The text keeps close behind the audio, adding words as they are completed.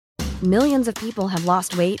Millions of people have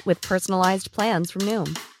lost weight with personalized plans from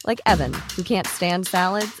Noom. Like Evan, who can't stand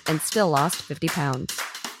salads and still lost 50 pounds.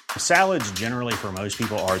 Salads generally for most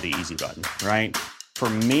people are the easy button, right? For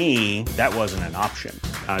me, that wasn't an option.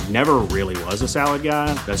 I never really was a salad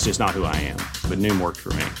guy. That's just not who I am. But Noom worked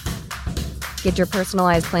for me. Get your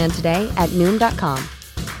personalized plan today at Noom.com.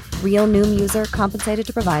 Real Noom user compensated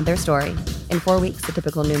to provide their story. In 4 weeks, the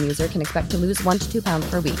typical Noom user can expect to lose 1 to 2 pounds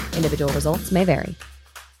per week. Individual results may vary.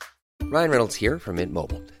 Ryan Reynolds here from Mint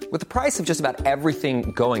Mobile. With the price of just about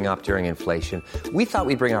everything going up during inflation, we thought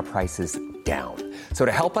we'd bring our prices down. So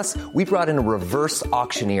to help us, we brought in a reverse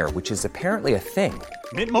auctioneer, which is apparently a thing.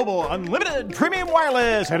 Mint Mobile Unlimited Premium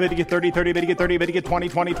Wireless. How to get 30, 30, bit to get 30, bit to get 20,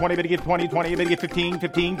 20, 20, bit to get 20, 20, bit to get 15,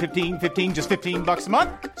 15, 15, 15, just $15 a month?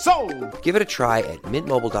 Sold! Give it a try at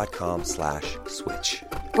mintmobile.com/switch.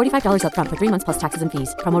 $45 up front for 3 months plus taxes and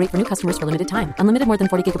fees. Promo rate for new customers for limited time. Unlimited more than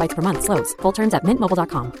 40 gigabytes per month. Slows full terms at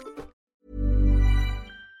mintmobile.com.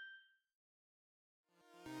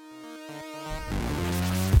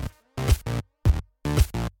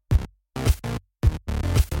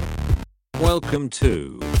 Welcome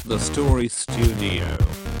to the Story Studio.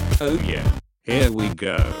 Oh yeah, here we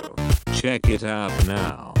go. Check it out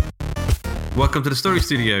now. Welcome to the Story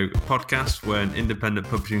Studio, a podcast where an independent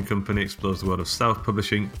publishing company explores the world of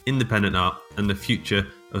self-publishing, independent art, and the future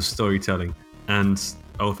of storytelling and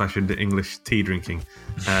old-fashioned English tea drinking.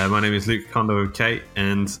 My name is Luke Kondo K,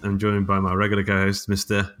 and I'm joined by my regular co-host,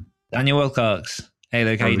 Mr. Daniel Wilcox. Hey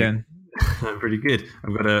Luke, how you doing? I'm pretty good.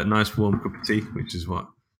 I've got a nice warm cup of tea, which is why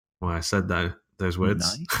I said those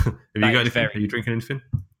words. Nice. Have you got anything? Are you drinking anything?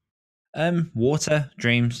 Water,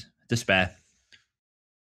 dreams, despair.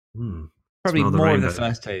 Probably Smell the more of rainbow. the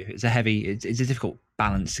first two. It's a difficult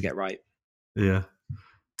balance to get right. Yeah.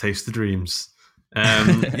 Taste the dreams.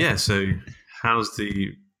 Yeah, so how's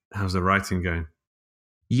the writing going?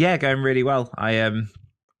 Yeah, going really well. I'm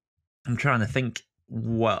trying to think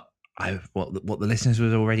what the listeners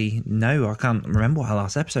would already know. I can't remember what our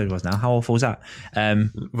last episode was now. How awful was that?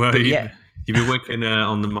 Well, you've been working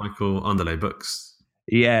on the Michael Anderle books.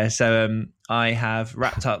 Yeah, so I have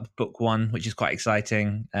wrapped up book 1, which is quite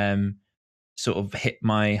exciting. Sort of hit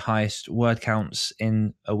my highest word counts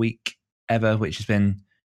in a week ever, which has been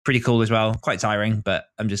pretty cool as well. Quite tiring, but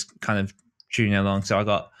I'm just kind of tuning along. So I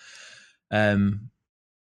got, I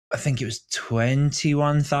think it was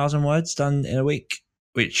 21,000 words done in a week,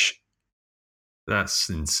 which... That's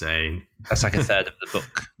insane. That's like a third of the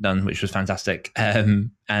book done, which was fantastic.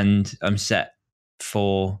 And I'm set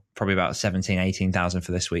for probably about 17, 18,000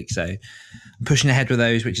 for this week. So I'm pushing ahead with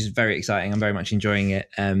those, which is very exciting. I'm very much enjoying it.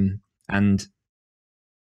 And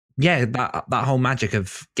yeah, that whole magic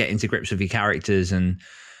of getting to grips with your characters and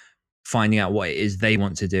finding out what it is they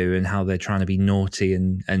want to do and how they're trying to be naughty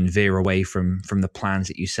and veer away from the plans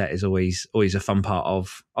that you set is always a fun part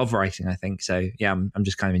of writing, I think. So yeah, I'm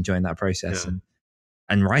just kind of enjoying that process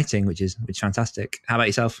and writing, which is fantastic. How about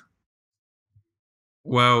yourself?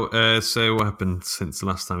 Well, so what happened since the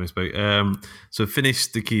last time we spoke? So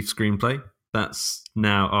finished the Keith screenplay. That's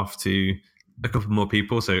now off to a couple more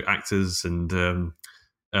people, so actors and Tom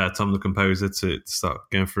the composer to start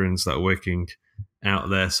going through and start working out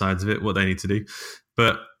their sides of it, what they need to do.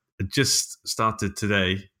 But I just started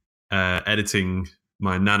today editing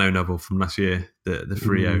my nano novel from last year, the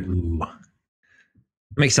Frio.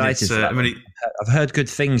 I'm excited for that. I've heard good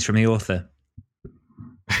things from the author.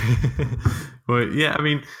 Well, yeah, I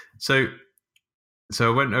mean, so I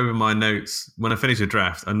went over my notes. When I finish a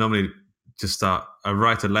draft, I normally I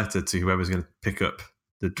write a letter to whoever's going to pick up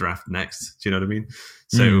the draft next. Do you know what I mean?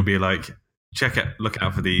 So it will be like, look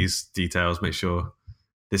out for these details, make sure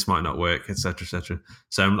this might not work, etc., etc.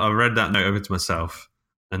 So I read that note over to myself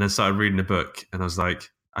and then started reading the book, and I was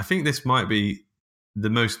like, I think this might be the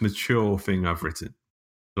most mature thing I've written.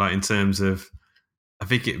 Like in terms of, I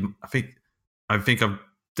think I've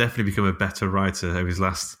definitely become a better writer over his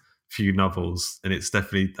last few novels, and it's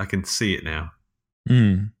definitely, I can see it now.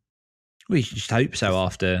 We just hope so.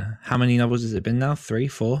 After how many novels has it been now? 3,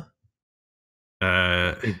 4?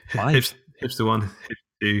 5. Hipster 1, Hipster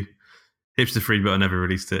 2, Hipster 3, but I never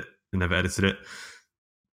released it. I never edited it.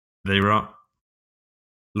 They were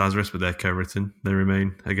Lazarus, but they're co-written. They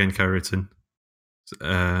remain, again, co-written.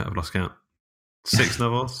 I've lost count. 6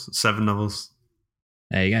 novels, 7 novels.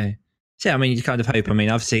 There you go. So, I mean, you kind of hope. I mean,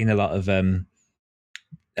 I've seen a lot of,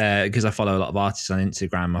 because I follow a lot of artists on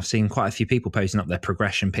Instagram, I've seen quite a few people posting up their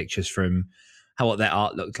progression pictures from what their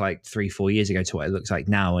art looked like 3-4 years ago to what it looks like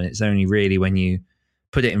now. And it's only really when you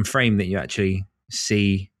put it in frame that you actually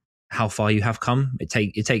see how far you have come. It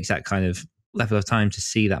takes that kind of level of time to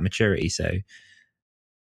see that maturity. So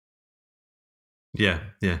Yeah,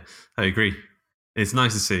 I agree. It's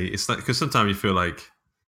nice to see. It's like, because sometimes you feel like,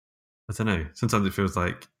 I don't know, sometimes it feels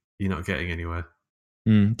like you're not getting anywhere.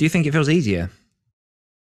 Do you think it feels easier?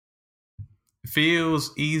 It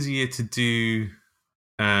feels easier to do.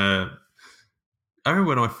 Uh, I remember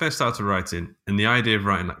when I first started writing, and the idea of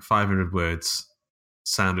writing like 500 words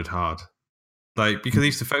sounded hard. Like, because I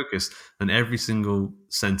used to focus on every single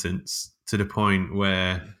sentence to the point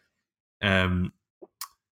where um,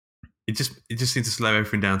 it just seemed to slow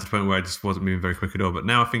everything down to the point where I just wasn't moving very quick at all. But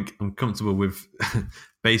now I think I'm comfortable with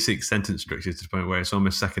basic sentence structure to the point where it's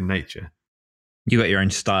almost second nature. You got your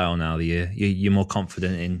own style now. You're more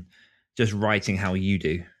confident in just writing how you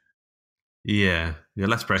do. Yeah,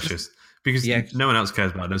 less precious because Yeah. no one else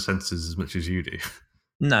cares about those sentences as much as you do.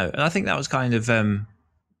 No, and I think that was kind of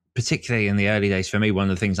particularly in the early days for me. One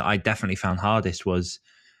of the things that I definitely found hardest was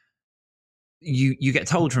you get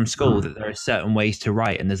told from school that there are certain ways to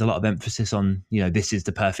write, and there's a lot of emphasis on, this is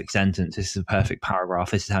the perfect sentence, this is the perfect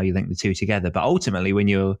paragraph, this is how you link the two together. But ultimately, when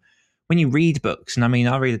you read books, and I mean,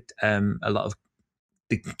 I read a lot of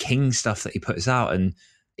the King stuff that he puts out, and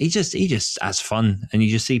he just has fun, and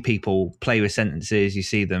you just see people play with sentences. You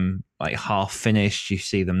see them like half finished, you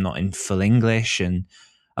see them not in full English, and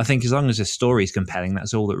I think as long as the story is compelling,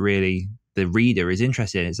 that's all that really the reader is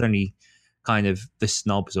interested in. It's only kind of the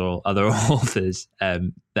snobs or other authors that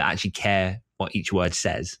actually care what each word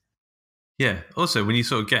says. Yeah. Also, when you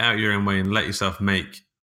sort of get out your own way and let yourself make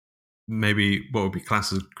maybe what would be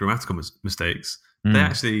classed as grammatical mistakes, they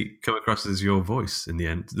actually come across as your voice in the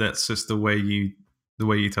end. That's just the way you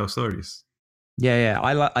tell stories. Yeah.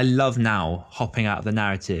 I love now hopping out of the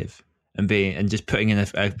narrative and just putting in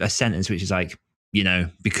a sentence which is like,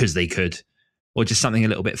 because they could, or just something a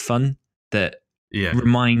little bit fun that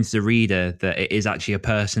reminds the reader that it is actually a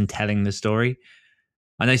person telling the story.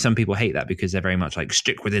 I know some people hate that because they're very much like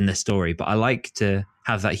stick within the story, but I like to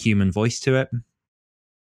have that human voice to it.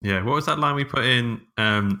 Yeah. What was that line we put in?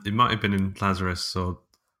 It might have been in Lazarus or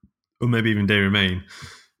maybe even Day Remain.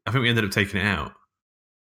 I think we ended up taking it out,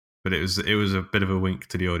 but it was a bit of a wink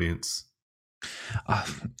to the audience. I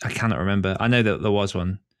cannot remember. I know that there was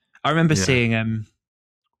one. I remember seeing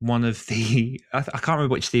one of the, I can't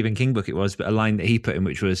remember which Stephen King book it was, but a line that he put in,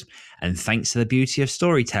 which was, "And thanks to the beauty of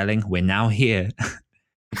storytelling, we're now here."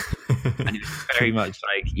 And it was very much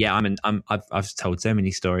like, yeah, I've told so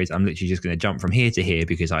many stories. I'm literally just going to jump from here to here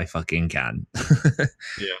because I fucking can.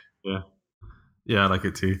 Yeah, I like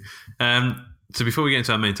it too. So before we get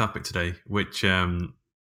into our main topic today, which we're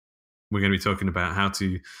going to be talking about how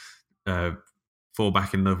to fall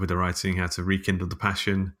back in love with the writing, how to rekindle the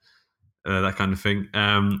passion, that kind of thing.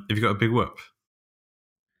 Have you got a big whoop?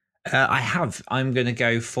 I have. I'm going to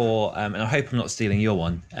go for, and I hope I'm not stealing your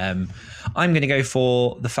one. I'm going to go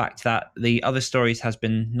for the fact that The Other Stories has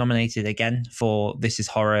been nominated again for This Is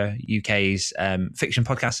Horror UK's Fiction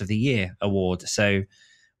Podcast of the Year award. So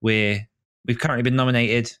we've currently been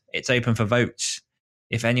nominated. It's open for votes.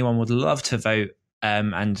 If anyone would love to vote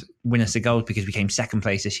and win us a gold because we came second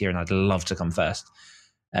place this year, and I'd love to come first,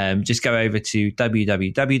 just go over to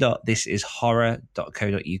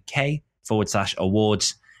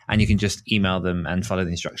www.thisishorror.co.uk/awards. And you can just email them and follow the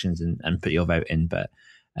instructions and put your vote in. But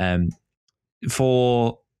we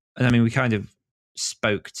kind of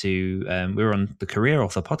spoke to, we were on the Career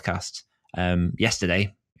Author podcast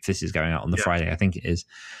yesterday. If this is going out on the Friday, I think it is.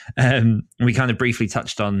 We kind of briefly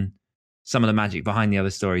touched on some of the magic behind The Other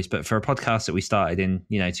Stories. But for a podcast that we started in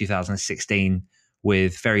 2016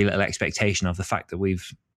 with very little expectation of the fact that we've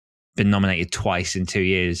been nominated twice in 2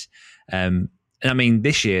 years. And I mean,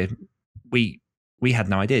 this year we had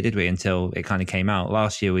no idea, did we, until it kind of came out.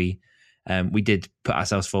 Last year, we did put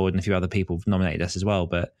ourselves forward, and a few other people nominated us as well.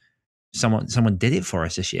 But someone did it for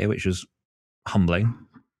us this year, which was humbling.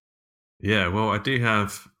 Yeah, well, I do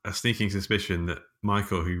have a sneaking suspicion that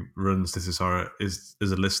Michael, who runs This Is Horror, is a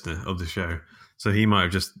listener of the show. So he might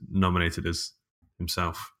have just nominated us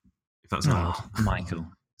himself, if that's allowed. Oh, Michael.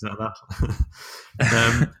 Is that allowed?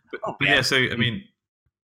 But yeah, so, I mean,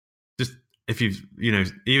 just if you've,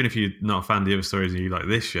 even if you're not a fan of The Other Stories and you like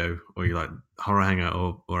this show or you like Horror Hangout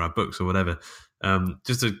or our books or whatever,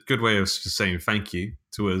 just a good way of just saying thank you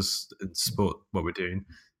to us and support what we're doing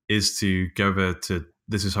is to go over to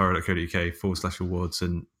thisishorror.co.uk/awards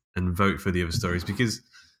and vote for The Other Stories because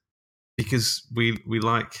we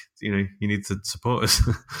like, you need to support us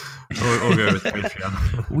or go over to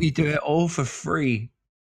Patreon. We do it all for free.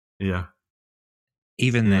 Yeah.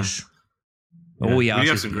 Even this. All we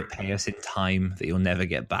ask is you pay us in time that you'll never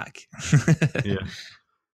get back. Yeah.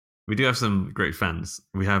 We do have some great fans.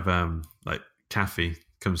 We have like Kathy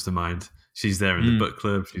comes to mind. She's there in the book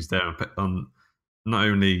club. She's there on not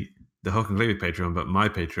only the Hulk and Gravy Patreon, but my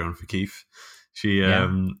Patreon for Keith. She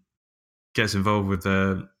gets involved with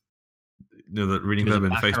the reading club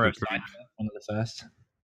and Facebook group. One of the first.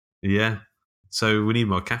 Yeah. So we need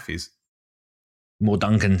more cafes. More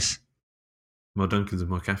Duncans. More Duncans and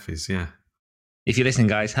more cafes, yeah. If you're listening,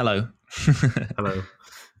 guys, hello. Hello.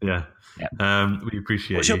 Yeah. Yep. We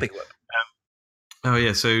appreciate What's you. your big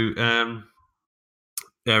work? So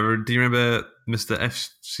do you remember Mr.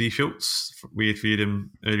 F.C. Schultz? We interviewed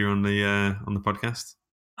him earlier on the podcast.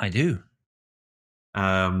 I do.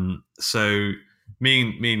 So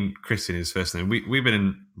me and Christian, his first name, we've been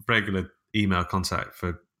in regular email contact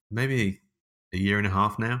for maybe a year and a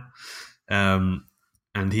half now.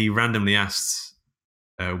 And he randomly asked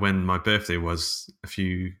when my birthday was a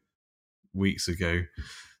few weeks ago.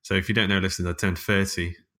 So if you don't know, listen, I turned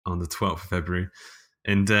 30 on the 12th of February.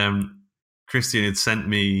 And Christian had sent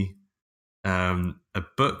me a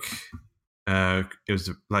book. It was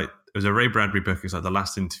a Ray Bradbury book. It was like The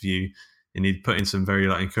Last Interview. And he'd put in some very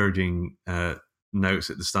encouraging notes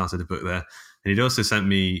at the start of the book there. And he'd also sent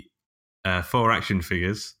me 4 action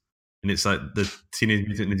figures. And it's like the Teenage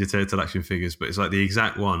Mutant Ninja Turtle action figures, but it's like the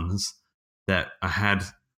exact ones that I had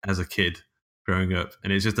as a kid growing up.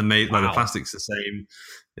 And it's just amazing. Wow. Like the plastic's the same.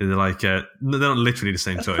 They're like they're not literally the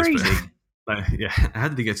same toys, crazy. But how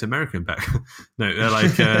did he get to American back? No, they're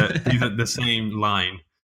like the same line.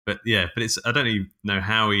 But it's I don't even know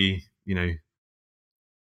how he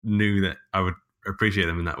knew that I would appreciate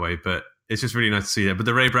them in that way. But it's just really nice to see that. But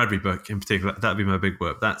the Ray Bradbury book in particular, that'd be my big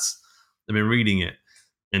work. I've been reading it.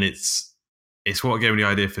 And it's what gave me the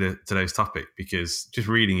idea for today's topic, because just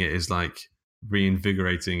reading it is like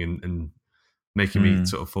reinvigorating and making me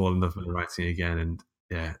sort of fall in love with writing again. And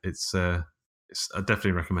I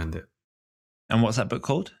definitely recommend it. And what's that book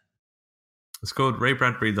called? It's called Ray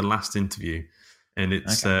Bradbury: The Last Interview, and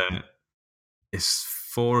it's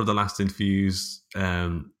 4 of the last interviews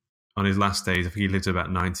on his last days. I think he lived to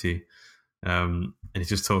about 90, and he's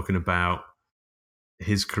just talking about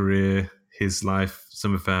his career, his life,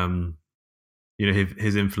 some of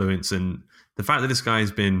his influence, and the fact that this guy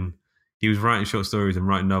he was writing short stories and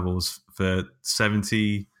writing novels for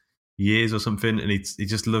 70 years or something, and he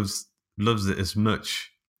just loves it as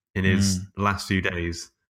much in his last few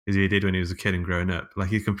days as he did when he was a kid and growing up. Like,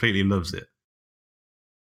 he completely loves it.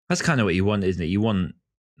 That's kind of what you want, isn't it?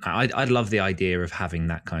 I love the idea of having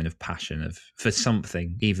that kind of passion for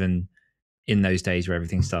something, even in those days where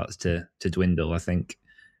everything starts to dwindle. I think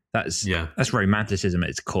that's romanticism at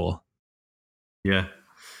its core. Yeah.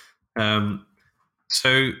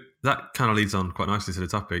 So that kind of leads on quite nicely to the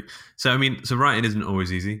topic. So writing isn't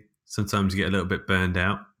always easy. Sometimes you get a little bit burned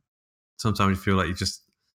out. Sometimes you feel like you just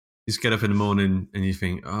get up in the morning and you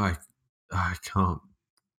think, I can't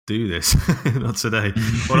do this. Not today.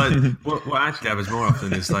 What actually happens more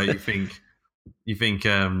often is like you think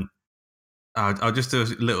I'll just do a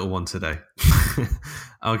little one today.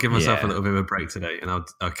 I'll give myself a little bit of a break today, and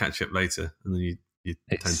I'll catch up later. And then you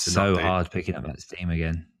tend to it's not so hard picking up that steam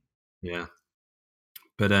again. Yeah,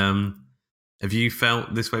 but have you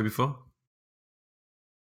felt this way before?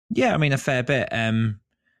 Yeah, a fair bit.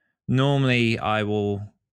 Normally,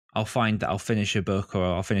 I'll find that I'll finish a book or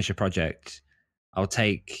I'll finish a project. I'll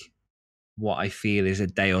take what I feel is a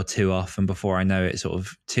day or two off, and before I know it, sort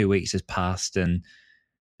of 2 weeks has passed, and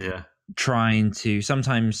trying to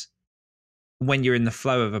sometimes when you're in the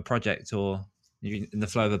flow of a project or you're in the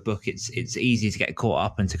flow of a book, it's easy to get caught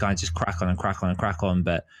up and to kind of just crack on.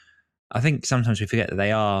 But I think sometimes we forget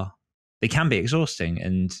that they can be exhausting,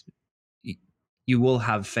 and you will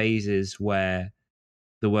have phases where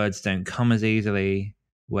the words don't come as easily,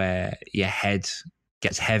 where your head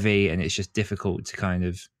gets heavy and it's just difficult to kind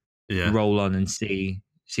of roll on and see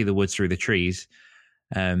the woods through the trees.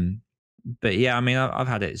 But yeah, I've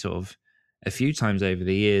had it sort of a few times over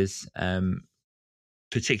the years,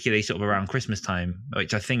 particularly sort of around Christmas time,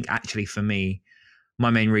 which I think actually for me, my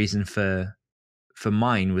main reason for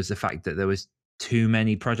mine was the fact that there was too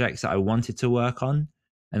many projects that I wanted to work on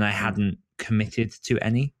and I hadn't committed to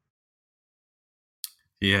any.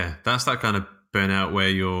 Yeah, that's that kind of burnout where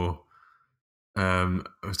you're I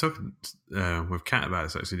was talking with Kat about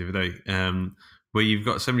this actually the other day, where you've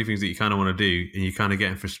got so many things that you kind of want to do and you're kind of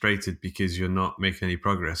getting frustrated because you're not making any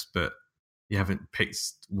progress, but you haven't picked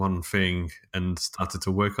one thing and started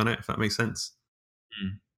to work on it, if that makes sense.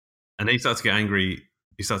 And then you start to get angry,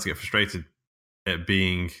 you start to get frustrated at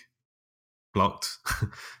being blocked,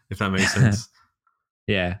 if that makes sense.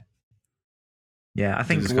 Yeah, I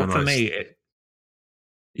think for me,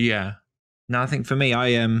 I think for me,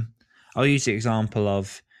 I'll use the example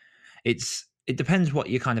of it's it depends what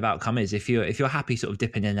your kind of outcome is. If you're happy sort of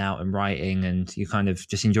dipping in and out and writing, and you're kind of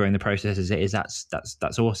just enjoying the process as it is,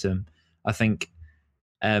 that's awesome. I think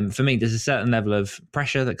for me, there's a certain level of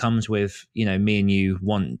pressure that comes with, me and you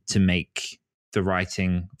want to make the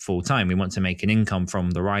writing full time. We want to make an income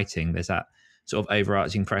from the writing. There's that sort of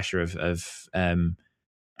overarching pressure of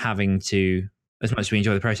having to, as much as we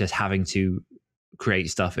enjoy the process, having to create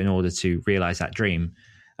stuff in order to realize that dream.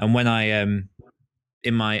 And when I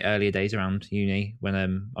in my earlier days around uni, when I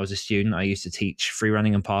was a student, I used to teach free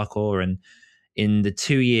running and parkour. And in the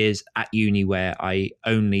 2 years at uni where I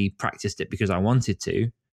only practiced it because I wanted to,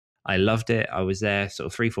 I loved it. I was there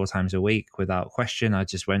sort of 3-4 times a week without question. I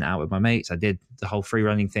just went out with my mates. I did the whole free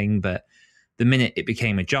running thing. But the minute it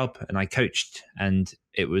became a job and I coached, and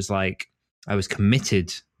it was like I was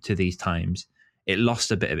committed to these times, it lost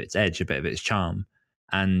a bit of its edge, a bit of its charm.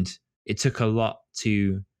 And it took a lot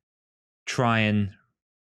to try and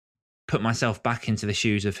put myself back into the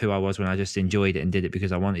shoes of who I was when I just enjoyed it and did it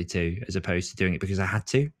because I wanted to, as opposed to doing it because I had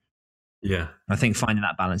to. Yeah. I think finding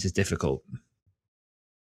that balance is difficult.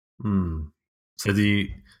 So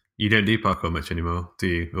you don't do parkour much anymore, do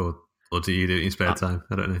you? Or do you do it in your spare time?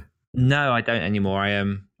 I don't know. No, I don't anymore. I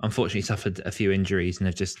unfortunately suffered a few injuries and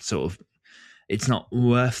have just sort of, it's not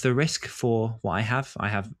worth the risk for what I have. I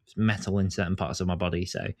have metal in certain parts of my body,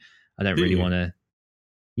 so I don't really want to.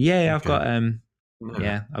 Yeah, I've got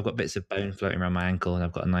I've got bits of bone floating around my ankle, and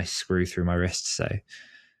I've got a nice screw through my wrist. So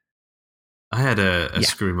I had a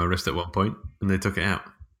screw in my wrist at one point, and they took it out.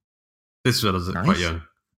 This was when I was quite young.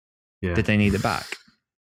 Yeah. Did they need it back?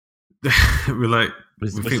 We're like,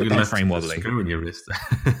 was we the think we bed left frame a wobbly? screw in your wrist.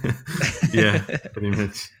 Yeah, pretty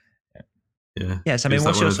much. Yeah. Yes, I mean,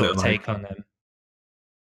 what's your sort of take on them?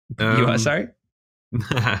 You what? Sorry.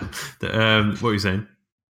 What were you saying?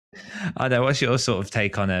 I know. What's your sort of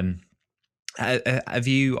take on have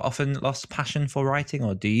you often lost passion for writing,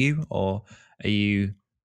 or do you, or are you?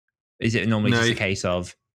 Is it normally just a case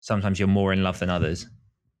of sometimes you're more in love than others?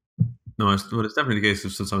 No, it's definitely the case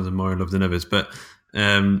of sometimes I'm more in love than others. But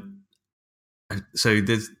so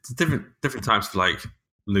there's different types of like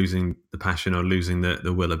losing the passion or losing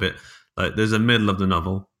the will a bit. Like there's a middle of the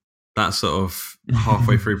novel, that sort of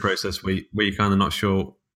halfway through process where you're kind of not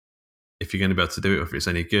sure if you're going to be able to do it or if it's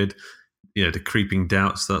any good. The creeping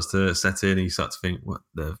doubt starts to set in, and you start to think, "What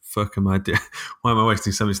the fuck am I doing? Why am I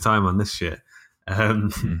wasting so much time on this shit?"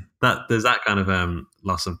 That there's that kind of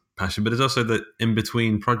loss of passion, but there's also the in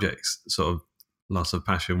between projects sort of loss of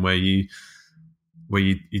passion where you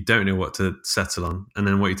don't know what to settle on, and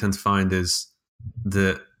then what you tend to find is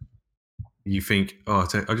that you think, "Oh,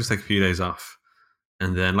 I'll just take a few days off,"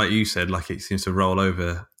 and then, like you said, like it seems to roll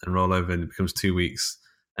over, and it becomes 2 weeks.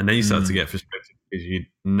 And then you start to get frustrated because you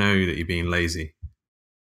know that you're being lazy.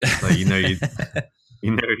 Like you're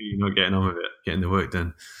not getting on with it, getting the work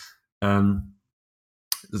done.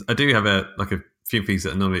 I do have a few things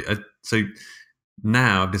that are normally. So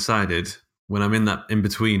now I've decided when I'm in that in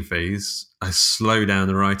between phase, I slow down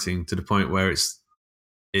the writing to the point where it's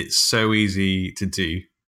so easy to do.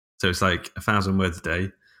 So it's like 1,000 words a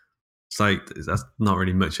day. It's like that's not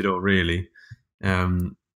really much at all, really.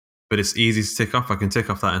 But it's easy to tick off. I can tick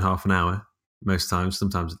off that in half an hour most times,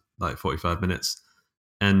 sometimes like 45 minutes.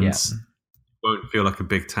 And it won't feel like a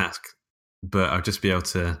big task, but I'll just be able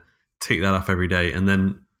to tick that off every day. And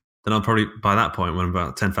then I'll probably, by that point, when I'm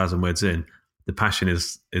about 10,000 words in, the passion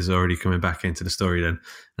is already coming back into the story then.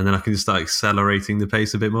 And then I can just start accelerating the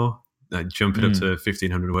pace a bit more, like jump it up to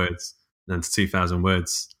 1,500 words, then to 2,000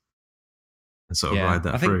 words, and sort of ride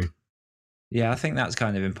that through. I think that's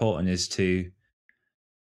kind of important, is to,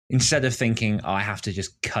 instead of thinking, I have to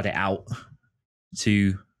just cut it out,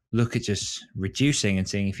 to look at just reducing and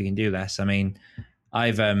seeing if you can do less. I mean,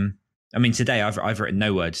 today I've written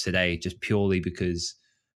no words today, just purely because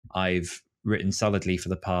I've written solidly for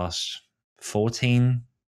the past 14,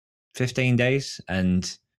 15 days.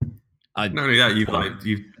 And not only that, you've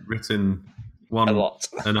written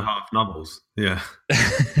 1.5 novels. Yeah.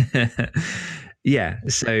 Yeah.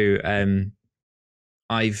 So,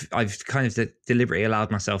 I've kind of deliberately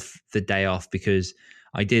allowed myself the day off, because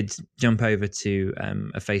I did jump over to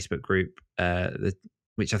a Facebook group,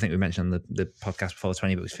 which I think we mentioned on the podcast before, the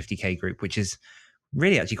 20 Books 50K group, which is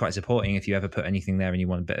really actually quite supporting if you ever put anything there and you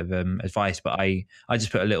want a bit of advice. But I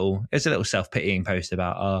just put a little self-pitying post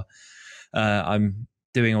about, I'm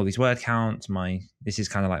doing all these word counts. This is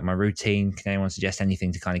kind of like my routine. Can anyone suggest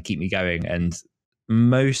anything to kind of keep me going? And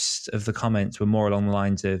most of the comments were more along the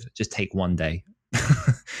lines of, just take one day.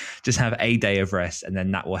 Just have a day of rest, and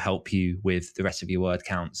then that will help you with the rest of your word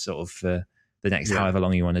counts sort of for the next however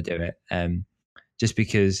long you want to do it. Just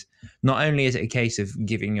because not only is it a case of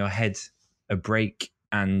giving your head a break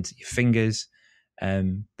and your fingers.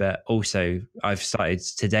 But also, I've started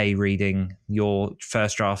today reading your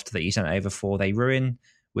first draft that you sent over for They Ruin,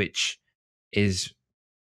 which is,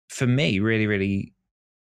 for me, really, really.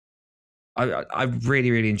 I really,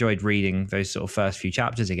 really enjoyed reading those sort of first few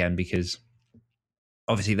chapters again, because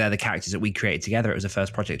obviously they're the characters that we created together. It was the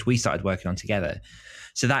first project we started working on together.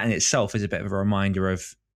 So that in itself is a bit of a reminder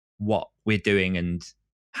of what we're doing and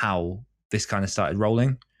how this kind of started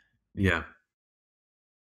rolling. Yeah.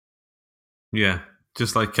 Yeah.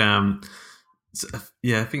 Just like, I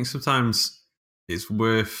think sometimes it's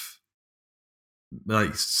worth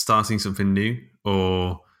like starting something new,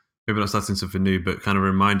 or maybe not starting something new, but kind of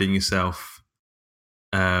reminding yourself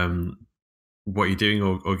what you're doing,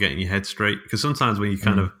 or getting your head straight. Because sometimes when you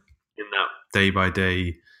kind of in that day by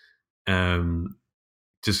day,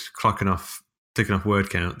 just ticking off word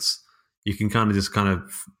counts, you can kind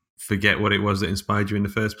of forget what it was that inspired you in the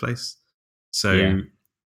first place. So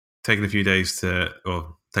taking a few days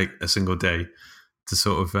or take a single day to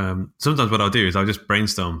sort of, sometimes what I'll do is I'll just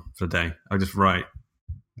brainstorm for the day. I'll just write,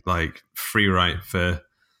 like free write for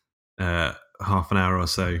half an hour or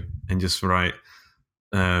so, and just write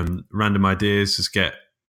random ideas, just get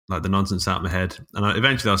like the nonsense out of my head. And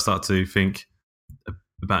eventually I'll start to think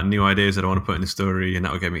about new ideas that I want to put in the story, and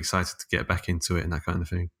that will get me excited to get back into it and that kind of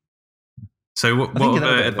thing. So what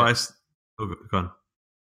other advice? Oh, go on.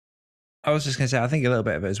 I was just going to say, I think a little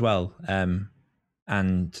bit of it as well.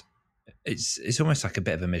 And it's almost like a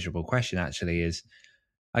bit of a miserable question, actually, is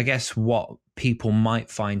I guess what people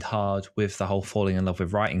might find hard with the whole falling in love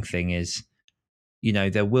with writing thing is,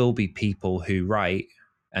 there will be people who write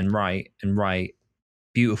and write and write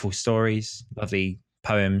beautiful stories, lovely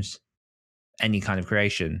poems, any kind of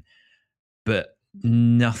creation, but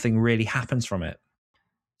nothing really happens from it.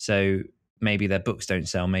 So maybe their books don't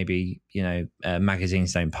sell, maybe,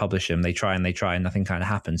 magazines don't publish them. They try and nothing kind of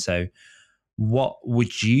happens. So what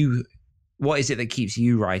is it that keeps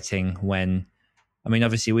you writing when, I mean,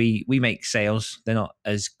 obviously we make sales. They're not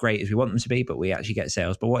as great as we want them to be, but we actually get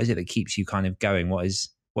sales. But what is it that keeps you kind of going? What is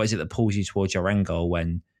it that pulls you towards your end goal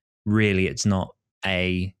when really it's not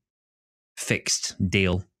a fixed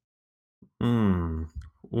deal?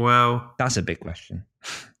 Well, that's a big question.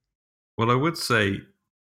 Well, I would say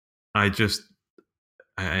I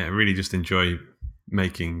really just enjoy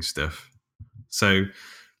making stuff. So,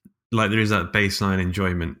 like, there is that baseline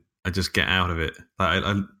enjoyment I just get out of it. Like,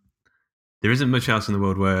 there isn't much else in the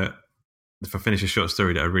world where if I finish a short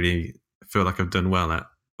story that I really feel like I've done well at,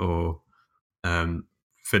 or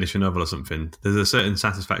finish a novel or something, there's a certain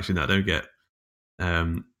satisfaction that I don't get,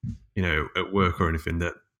 at work or anything.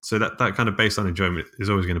 So that kind of baseline enjoyment is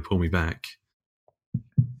always going to pull me back.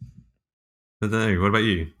 I don't know. What about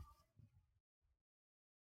you?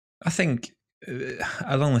 I think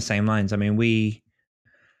along the same lines. I mean,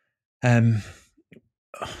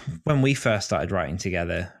 when we first started writing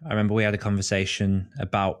together, I remember we had a conversation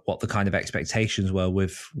about what the kind of expectations were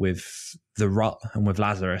with The Rot and with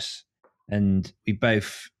Lazarus. And we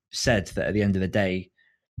both said that at the end of the day,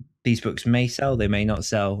 these books may sell, they may not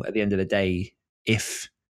sell. At the end of the day, if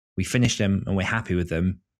we finish them and we're happy with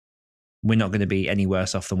them, we're not going to be any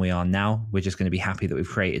worse off than we are now. We're just going to be happy that we've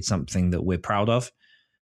created something that we're proud of.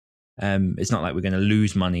 It's not like we're going to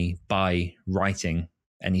lose money by writing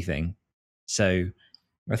anything. So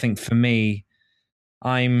I think for me,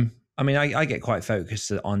 I get quite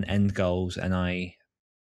focused on end goals, and I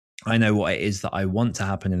know what it is that I want to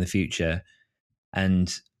happen in the future.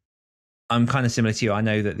 And I'm kind of similar to you. I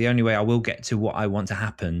know that the only way I will get to what I want to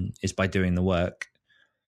happen is by doing the work.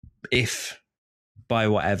 If by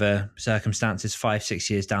whatever circumstances, 5-6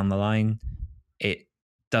 years down the line, it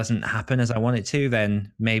doesn't happen as I want it to,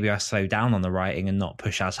 then maybe I slow down on the writing and not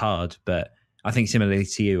push as hard. But I think similarly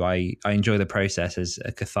to you, I enjoy the process as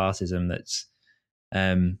a catharsis that's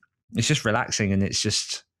it's just relaxing, and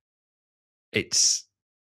it's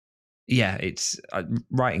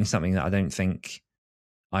writing something that I don't think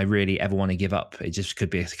I really ever want to give up. It just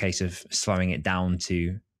could be a case of slowing it down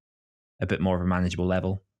to a bit more of a manageable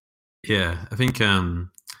level. Yeah, I think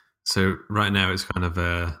so right now it's kind of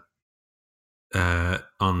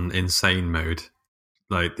on insane mode,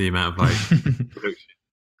 like the amount of like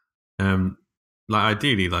production. Like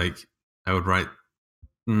ideally, like I would write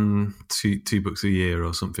two books a year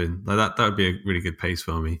or something like that. That would be a really good pace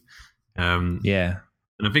for me. Yeah,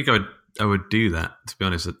 and I think I would do that, to be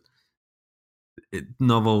honest.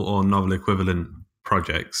 Novel or novel equivalent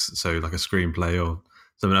projects, so like a screenplay or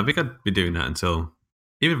something. I think I'd be doing that until,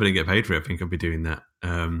 even if I didn't get paid for it, I think I'd be doing that.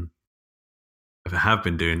 If I have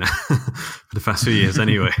been doing that for the past few years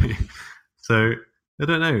anyway. So I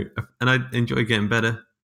don't know, and I enjoy getting better.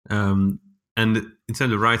 And in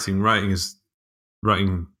terms of writing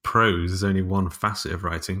prose is only one facet of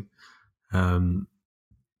writing. I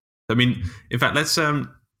mean, in fact, let's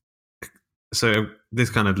so this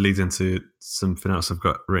kind of leads into something else I've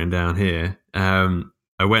got written down here.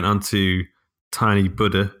 I went on to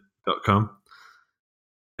tinybuddha.com,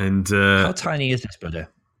 and How tiny is this Buddha?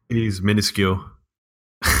 he's minuscule.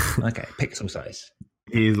 Okay, pixel size.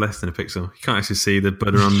 He's less than a pixel. You can't actually see the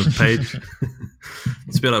Buddha on the page.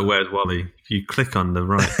 It's a bit like Where's Wally? If you click on the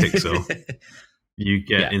right pixel, you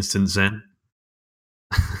get instant Zen.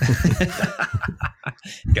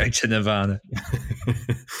 Go to Nirvana.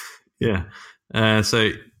 Yeah. So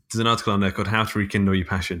there's an article on there called How to Rekindle Your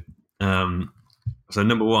Passion. So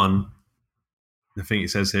number one, the thing it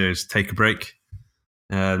says here is take a break.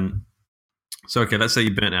 So, okay, let's say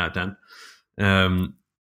you burnt out, Dan, and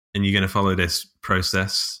you're going to follow this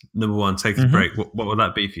process. Number one, take a break. What would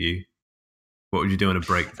that be for you? What would you do on a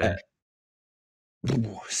break then?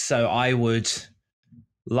 So I would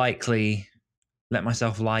likely let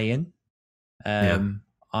myself lie in.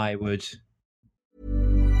 I would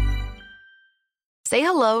Say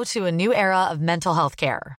hello to a new era of mental health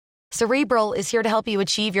care. Cerebral is here to help you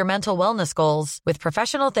achieve your mental wellness goals with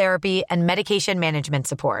professional therapy and medication management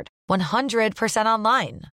support. 100%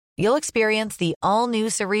 online. You'll experience the all-new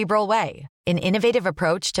Cerebral Way, an innovative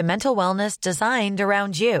approach to mental wellness designed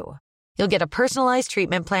around you. You'll get a personalized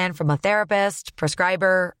treatment plan from a therapist,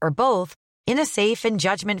 prescriber, or both in a safe and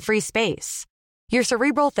judgment-free space. Your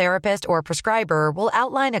Cerebral therapist or prescriber will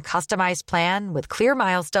outline a customized plan with clear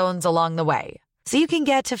milestones along the way, so you can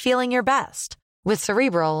get to feeling your best. With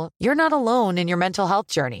Cerebral, you're not alone in your mental health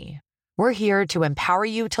journey. We're here to empower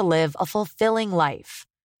you to live a fulfilling life.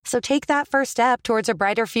 So take that first step towards a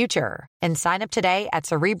brighter future and sign up today at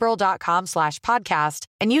Cerebral.com/podcast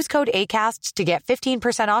and use code ACAST to get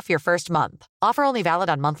 15% off your first month. Offer only valid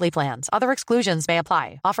on monthly plans. Other exclusions may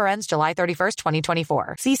apply. Offer ends July 31st,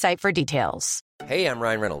 2024. See site for details. Hey, I'm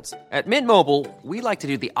Ryan Reynolds. At Mint Mobile, we like to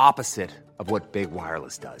do the opposite of what Big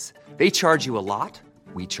Wireless does. They charge you a lot.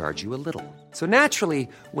 We charge you a little. So naturally,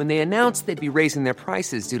 when they announced they'd be raising their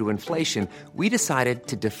prices due to inflation, we decided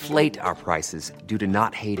to deflate our prices due to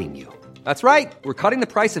not hating you. That's right. We're cutting the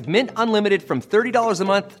price of Mint Unlimited from $30 a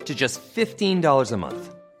month to just $15 a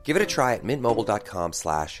month. Give it a try at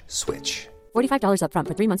mintmobile.com/switch. $45 up front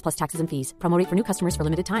for 3 months plus taxes and fees. Promo rate for new customers for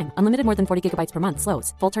limited time. Unlimited more than 40 gigabytes per month.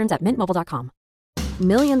 Slows full terms at mintmobile.com.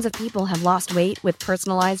 Millions of people have lost weight with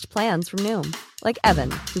personalized plans from Noom, like Evan,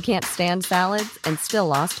 who can't stand salads and still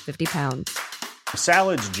lost 50 pounds.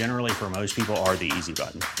 Salads generally for most people are the easy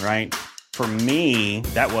button, right? For me,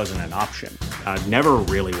 that wasn't an option. I never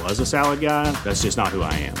really was a salad guy. That's just not who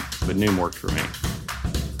I am. But Noom worked for me.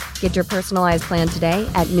 Get your personalized plan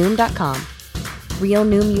today at Noom.com. Real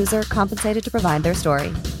Noom user compensated to provide their story.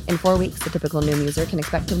 In 4 weeks, the typical Noom user can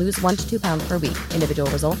expect to lose 1 to 2 pounds per week. Individual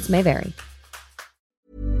results may vary.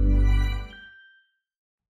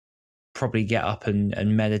 probably get up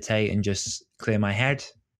and meditate and just clear my head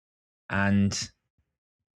and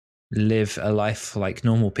live a life like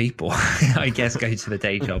normal people. I guess go to the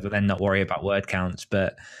day job and then not worry about word counts.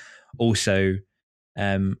 But also,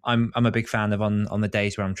 I'm a big fan of on the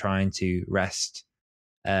days where I'm trying to rest.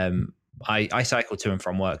 I cycle to and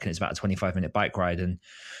from work, and it's about a 25-minute bike ride. And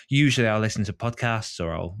usually I'll listen to podcasts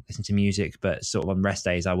or I'll listen to music, but sort of on rest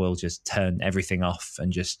days, I will just turn everything off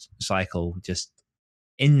and just cycle, just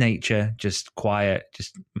in nature, just quiet,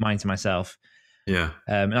 just mind to myself. Yeah.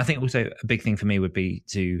 And I think also a big thing for me would be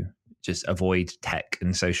to just avoid tech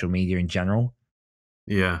and social media in general.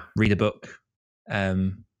 Yeah. Read a book,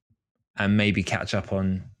 and maybe catch up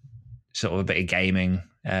on sort of a bit of gaming.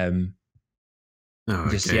 Gaming.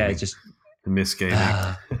 Just miss gaming.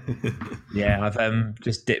 Yeah, I've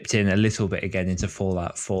just dipped in a little bit again into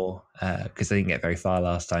Fallout 4 because I didn't get very far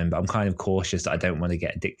last time, but I'm kind of cautious that I don't want to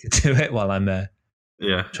get addicted to it while I'm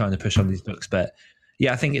trying to push on these books. But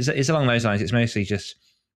yeah, I think it's along those lines. It's mostly just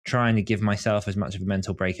trying to give myself as much of a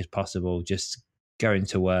mental break as possible, just going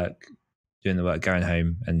to work, doing the work, going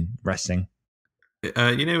home and resting. When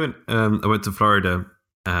I went to Florida,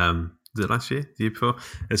 was it last year, the year before?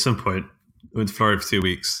 At some point, I went to Florida for 2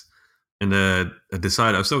 weeks, and I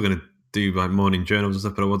decided I was still going to do my morning journals and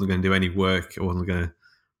stuff, but I wasn't going to do any work. I wasn't going to.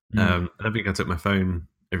 I don't think I took my phone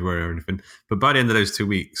everywhere or anything. But by the end of those 2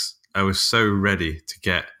 weeks, I was so ready to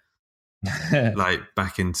get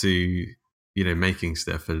back into making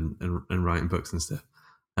stuff and writing books and stuff.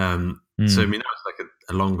 So I mean, that was like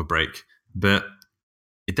a longer break, but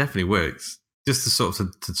it definitely works. Just to sort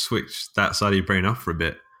of to switch that side of your brain off for a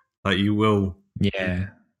bit, like you will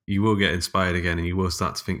get inspired again, and you will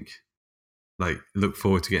start to think, look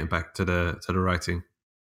forward to getting back to the writing.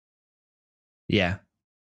 Yeah.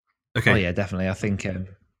 Okay. Oh yeah, definitely. I think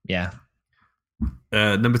yeah.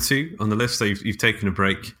 Number 2 on the list. So you've taken a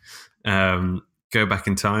break. Go back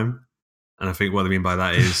in time, and I think what I mean by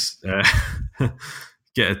that is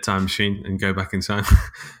get a time machine and go back in time.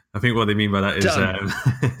 I think what they mean by that is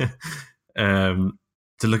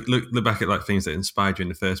to look back at like things that inspired you in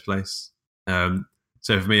the first place. So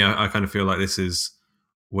for me, I kind of feel like this is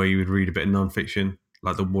where you would read a bit of nonfiction,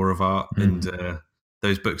 like The War of Art, and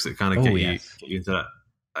those books that kind of get you into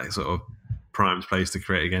that sort of prime place to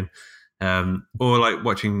create again. Or like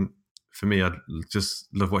watching. For me, I just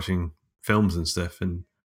love watching films and stuff, and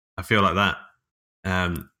I feel like that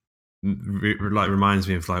reminds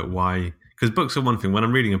me of like why. Because books are one thing. When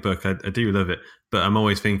I'm reading a book, I do love it, but I'm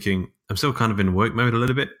always thinking I'm still kind of in work mode a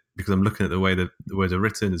little bit because I'm looking at the way the words are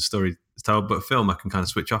written, the story is told. But film, I can kind of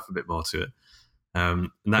switch off a bit more to it, and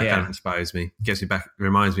that kind of inspires me, gets me back,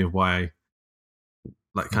 reminds me of why,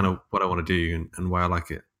 like kind of what I want to do and why I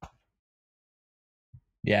like it.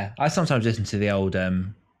 Yeah, I sometimes listen to the old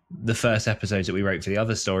the first episodes that we wrote for the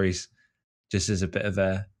other stories, just as a bit of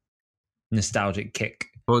a nostalgic kick.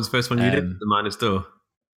 What was the first one you did? The Miner's Door.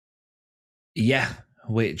 Yeah,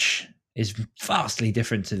 which is vastly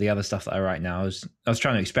different to the other stuff that I write now. I was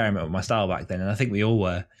trying to experiment with my style back then, and I think we all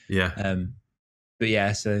were. Yeah. But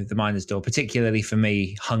yeah, so The Miner's Door, particularly for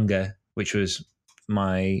me, Hunger, which was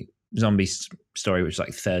my zombie story, which was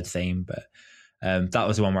like third theme, but that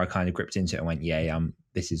was the one where I kind of gripped into it and went, yeah,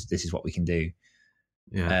 this is what we can do.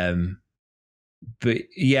 Yeah. But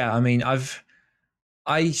yeah, I mean,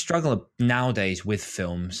 I struggle nowadays with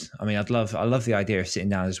films. I mean, I love the idea of sitting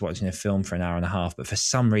down and just watching a film for an hour and a half, but for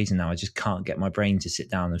some reason now I just can't get my brain to sit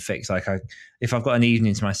down and fix. Like if I've got an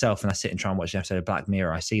evening to myself and I sit and try and watch an episode of Black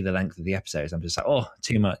Mirror, I see the length of the episodes. I'm just like, oh,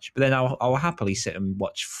 too much. But then I'll happily sit and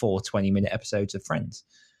watch 4 20-minute episodes of Friends.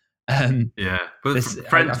 Yeah, but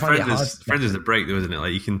Friends is the break though, isn't it?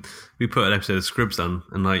 Like we put an episode of Scrubs on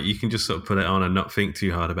and like you can just sort of put it on and not think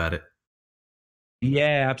too hard about it.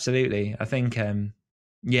 Yeah, absolutely. I think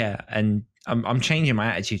yeah, and I'm changing my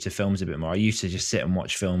attitude to films a bit more. I used to just sit and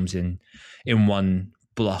watch films in one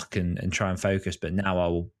block and try and focus, but now I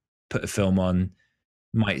will put a film on,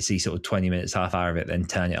 might see sort of 20 minutes, half hour of it, then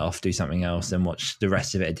turn it off, do something else, then watch the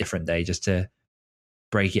rest of it a different day just to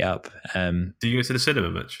break it up. Do you go to the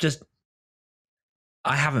cinema much?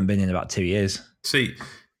 I haven't been in about 2 years. See,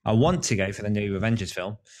 I want to go for the new Avengers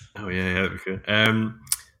film. Oh yeah, that'd be good.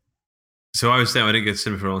 So I was saying I didn't go to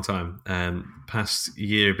cinema for a long time. Past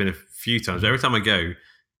year, I've been a few times. Every time I go,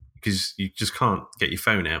 because you just can't get your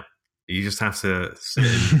phone out. You just have to sit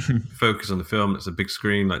and focus on the film. It's a big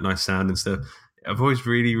screen, like nice sound and stuff. I've always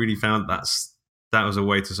really, really found that was a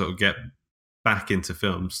way to sort of get back into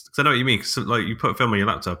films. Because I know what you mean. Cause like you put a film on your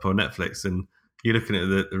laptop or Netflix, and you're looking at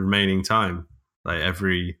the remaining time, like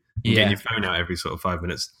getting your phone out every sort of 5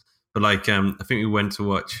 minutes. But like, I think we went to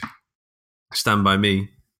watch Stand By Me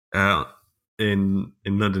in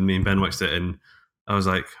London. Me and Ben watched it, and I was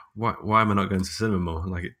like, why am I not going to cinema more?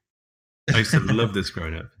 Like, I used to love this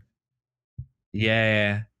growing up.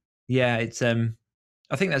 Yeah. It's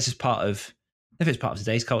I think that's just part of, if it's part of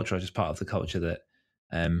today's culture or just part of the culture that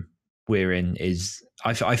we're in, is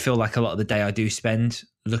I feel like a lot of the day I do spend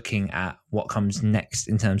looking at what comes next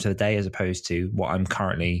in terms of the day, as opposed to what I'm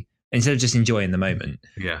currently, instead of just enjoying the moment.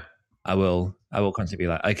 Yeah. I will constantly be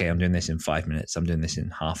like, okay, I'm doing this in 5 minutes. I'm doing this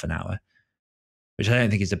in half an hour, which I don't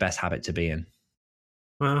think is the best habit to be in.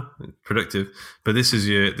 Well, productive, but this is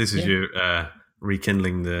your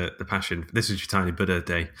rekindling the passion. This is your tiny Buddha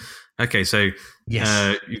day. Okay, so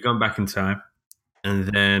yes. You've gone back in time, and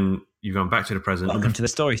then you've gone back to the present. Welcome to the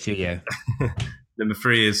story studio. Number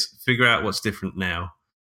 3 is figure out what's different now.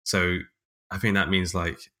 So I think that means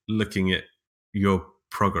like looking at your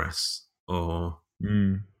progress or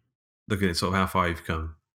looking at sort of how far you've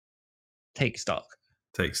come. Take stock.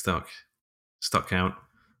 Stock count.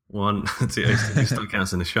 1, 2. I used to do stock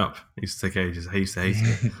counts in the shop. It used to take ages. I used to hate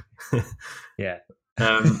it. Yeah.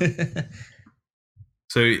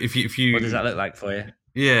 So if you what does that look like for you?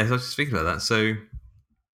 Yeah, I was just thinking about that. So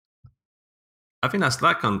I think that's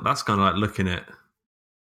kind of like looking at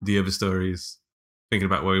the other stories, thinking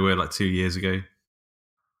about where we were like 2 years ago,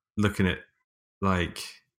 looking at like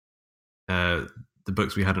the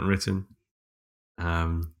books we hadn't written.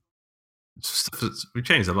 We've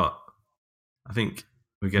changed a lot. I think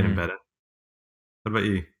we're getting better. What about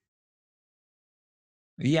you?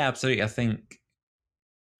 Yeah, absolutely. I think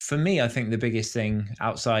for me, the biggest thing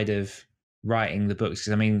outside of writing the books,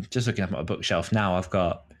 because I mean, just looking up at my bookshelf now, I've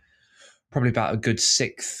got probably about a good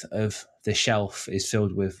 1/6 of the shelf is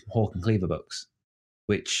filled with Hawke and Cleaver books,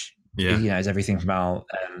 which is everything from our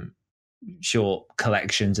short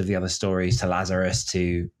collections of the other stories, to Lazarus,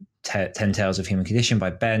 to 10 Tales of Human Condition by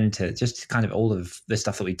Ben, to just kind of all of the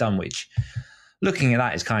stuff that we've done, which looking at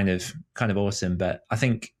that is kind of awesome. But I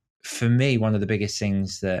think for me, one of the biggest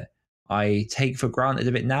things that I take for granted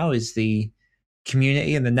a bit now is the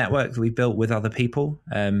community and the network that we built with other people.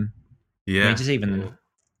 I mean, just even the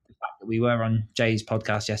fact that we were on Jay's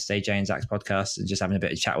podcast yesterday, Jay and Zach's podcast, and just having a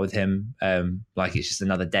bit of chat with him, like it's just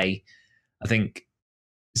another day. I think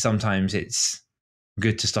sometimes it's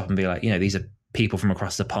good to stop and be like, these are people from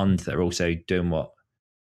across the pond that are also doing what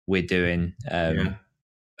we're doing. And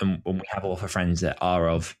when we have author friends that are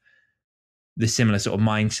of the similar sort of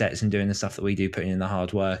mindsets and doing the stuff that we do, putting in the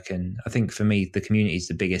hard work. And I think for me, the community is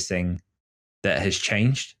the biggest thing that has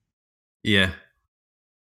changed. Yeah.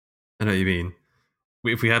 I know what you mean.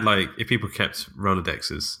 If we had if people kept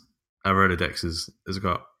Rolodexes, our Rolodexes has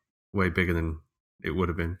got way bigger than it would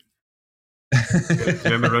have been. Do you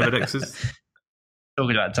remember Rolodexes?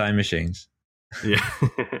 Talking about time machines. Yeah.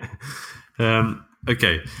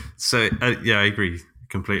 Okay. So I agree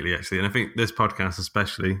completely, actually, and I think this podcast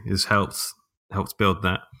especially has helped build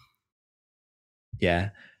that. Yeah,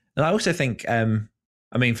 and I also think, for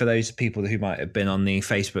those people who might have been on the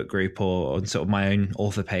Facebook group or on sort of my own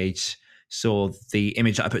author page, saw the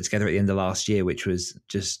image that I put together at the end of last year, which was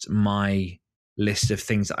just my list of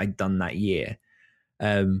things that I'd done that year,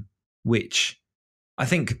 which I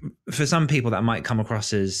think for some people that might come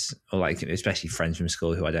across as, or especially friends from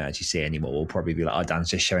school who I don't actually see anymore, will probably be like, oh, Dan's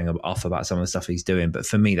just showing off about some of the stuff he's doing. But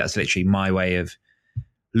for me, that's literally my way of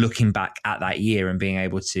looking back at that year and being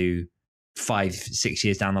able to 5-6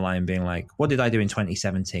 years down the line being like, what did I do in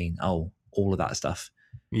 2017? Oh, all of that stuff.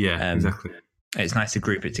 Yeah, exactly. It's nice to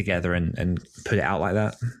group it together and put it out like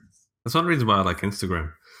that. That's one reason why I like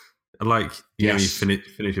Instagram. I like, you finish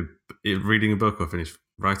reading a book or finish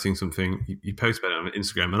writing something, you post about it on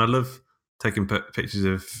Instagram. And I love taking pictures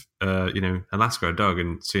of, Alaska, a dog,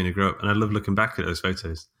 and seeing her grow up. And I love looking back at those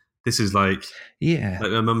photos. This is like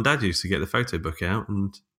my mum and dad used to get the photo book out.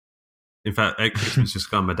 And in fact, at Christmas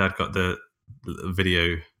just gone, my dad got the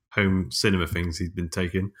video home cinema things he'd been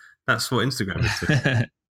taking. That's what Instagram is to.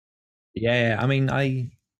 Yeah. I mean,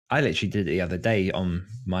 I literally did it the other day on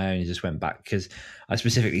my own. I just went back because I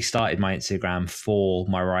specifically started my Instagram for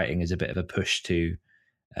my writing as a bit of a push to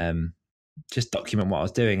just document what I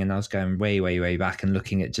was doing. And I was going way, way, way back and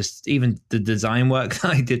looking at just even the design work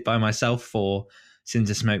that I did by myself for Sins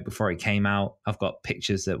of Smoke before it came out. I've got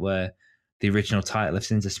pictures that were the original title of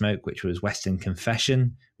Sins of Smoke, which was Western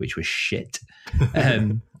Confession, which was shit.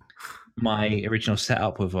 My original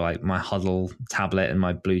setup with my Huddle tablet and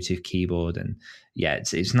my Bluetooth keyboard. And yeah,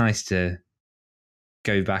 it's nice to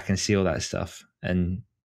go back and see all that stuff and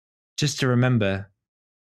just to remember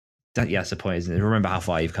that. Yeah, that's the point, isn't it? Remember how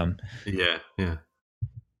far you've come. Yeah.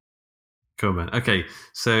 Cool, man. Okay,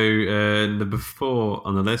 so number 4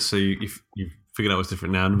 on the list. So you've figured out what's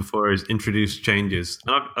different now. Number 4 is introduce changes.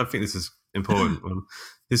 And I think this is important one.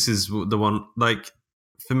 This is the one,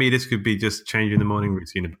 for me, this could be just changing the morning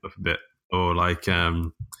routine up a bit, or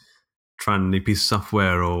trying a new piece of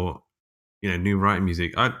software, or new writing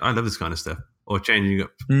music. I love this kind of stuff, or changing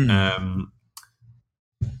up.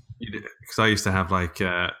 Because I used to have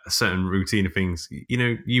a certain routine of things.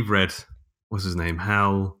 You've read, what's his name,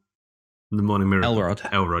 Hal, the Morning Miracle.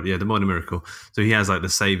 Elrod, yeah, the Morning Miracle. So he has the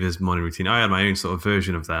Savers morning routine. I had my own sort of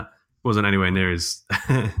version of that. It wasn't anywhere near as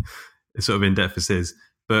sort of in depth as his,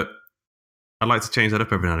 but I like to change that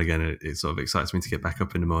up every now and again. It sort of excites me to get back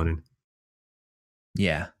up in the morning.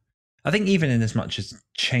 Yeah, I think even in as much as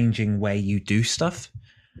changing where you do stuff.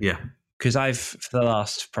 Yeah. Because I've, for the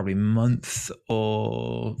last probably month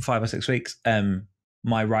or 5 or 6 weeks,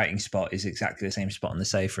 my writing spot is exactly the same spot on the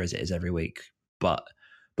sofa as it is every week. But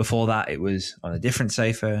before that, it was on a different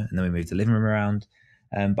sofa, and then we moved the living room around.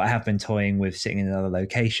 But I have been toying with sitting in another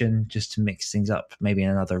location just to mix things up, maybe in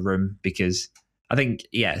another room, because I think,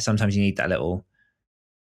 sometimes you need that little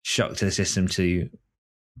shock to the system to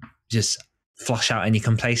just flush out any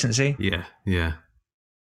complacency. Yeah.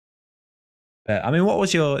 But what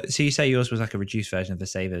was so you say yours was a reduced version of the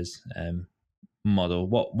Savers model.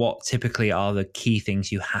 What typically are the key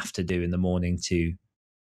things you have to do in the morning to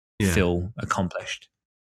feel accomplished?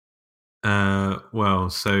 Well,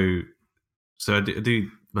 so I do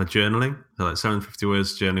my journaling, so 750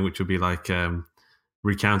 words journaling, which would be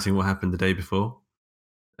recounting what happened the day before.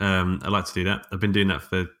 I like to do that. I've been doing that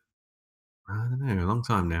for, I don't know, a long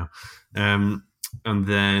time now. And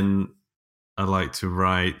then I like to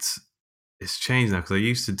write. It's changed now because I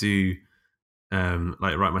used to do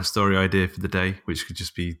write my story idea for the day, which could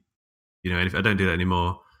just be, if I don't do that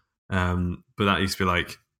anymore. But that used to be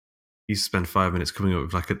used to spend 5 minutes coming up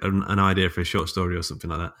with like an idea for a short story or something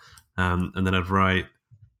like that. And then I'd write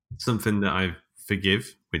something that I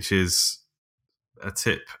forgive, which is a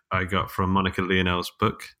tip I got from Monica Leonel's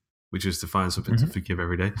book, which is to find something to forgive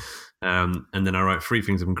every day. And then I write 3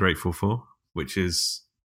 things I'm grateful for, which is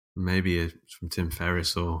maybe from Tim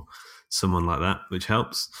Ferriss or someone like that, which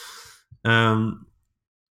helps. And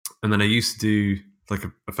then I used to do like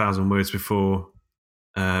 1,000 words before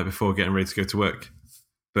getting ready to go to work,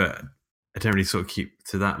 but I don't really sort of keep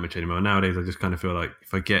to that much anymore. Nowadays, I just kind of feel like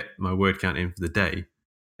if I get my word count in for the day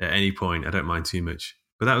at any point, I don't mind too much.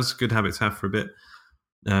 But that was a good habit to have for a bit.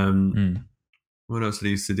 What else did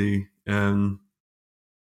I used to do?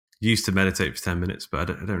 Used to meditate for 10 minutes, but I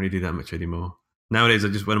don't really do that much anymore.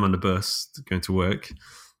 Nowadays, when I'm on the bus going to work,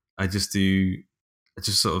 I just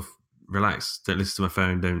sort of relax, don't listen to my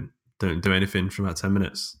phone, don't do anything for about 10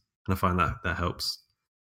 minutes. And I find that helps.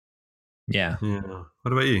 Yeah.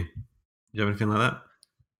 What about you? Do you have anything like that?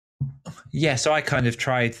 Yeah, so I kind of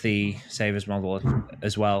tried the Savers model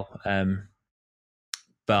as well,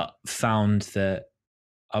 but found that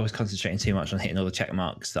I was concentrating too much on hitting all the check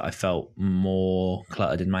marks that I felt more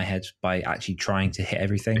cluttered in my head by actually trying to hit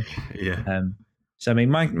everything. Yeah. So I mean,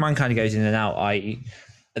 mine kind of goes in and out.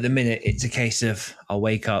 At the minute, it's a case of I'll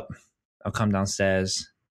wake up, I'll come downstairs.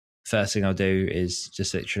 First thing I'll do is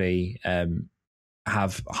just literally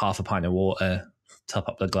have half a pint of water, top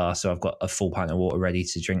up the glass, so I've got a full pint of water ready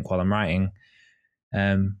to drink while I'm writing.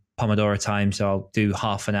 Pomodoro time, so I'll do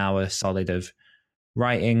half an hour solid of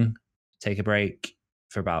writing, take a break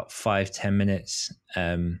for about 5-10 minutes,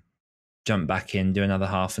 jump back in, do another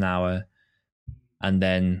half an hour, and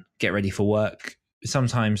then get ready for work.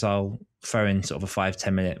 Sometimes I'll throw in sort of a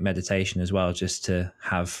 5-10 minute meditation as well, just to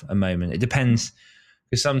have a moment. It depends,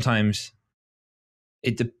 because sometimes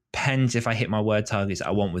it depends if I hit my word targets that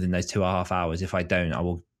I want within those 2.5 hours. If I don't, I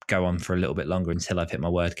will go on for a little bit longer until I've hit my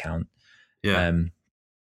word count. Yeah.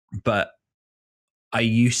 But I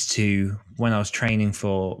used to, when I was training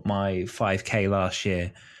for my 5K last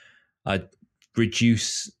year, I'd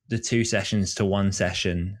reduce the 2 sessions to 1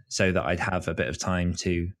 session so that I'd have a bit of time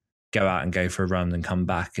to go out and go for a run and come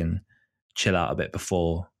back and chill out a bit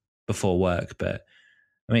before work. But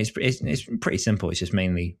I mean, it's pretty simple. It's just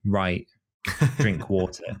mainly write, drink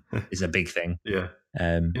water is a big thing. Yeah.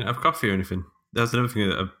 You don't have coffee or anything? That's another thing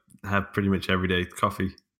that I have pretty much every day,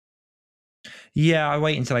 coffee. Yeah, I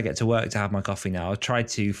wait until I get to work to have my coffee now. I've tried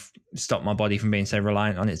to stop my body from being so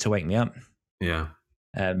reliant on it to wake me up. Yeah.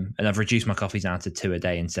 And I've reduced my coffee down to 2 a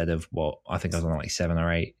day instead of what I think I was on like 7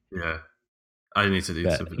 or 8. Yeah. I need to do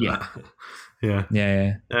something like that. Yeah.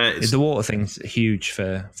 Yeah. The water thing's huge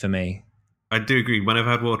for me. I do agree. When I've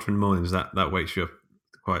had water in the mornings, that wakes you up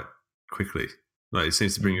quite quickly. Like it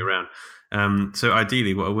seems to bring you around. So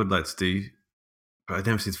ideally, what I would like to do, but I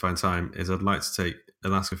never seem to find time, is I'd like to take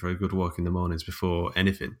Alaska for a good walk in the mornings before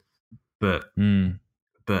anything. But I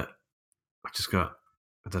just got,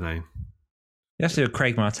 I don't know. You have to do a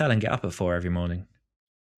Craig Martell and get up at 4 every morning.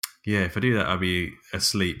 Yeah, if I do that, I'll be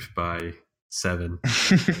asleep by 7.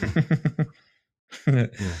 Yeah.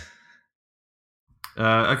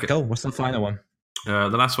 Okay. Cool. What's the final one? The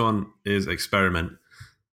last one is experiment.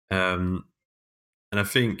 And I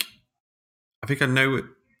think I know it.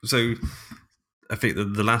 So I think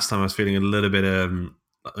the last time I was feeling a little bit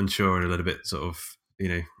unsure and a little bit sort of,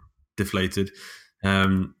 deflated.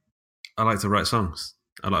 I like to write songs.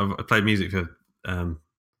 I played music for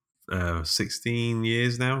 16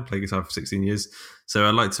 years now. Play guitar for 16 years. So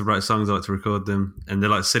I like to write songs. I like to record them, and they're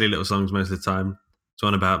like silly little songs most of the time. It's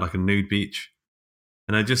one about like a nude beach,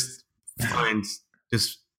 and I just find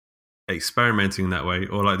just experimenting that way.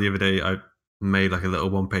 Or like the other day, I made like a little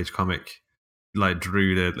 1-page comic, like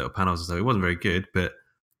drew the little panels and stuff. It wasn't very good, but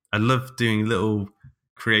I love doing little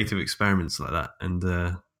creative experiments like that. And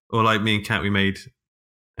or like me and Kat, we made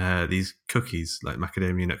these cookies, like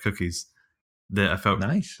macadamia nut cookies, that I felt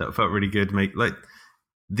nice. That felt really good. Make like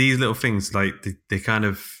these little things, like they kind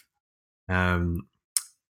of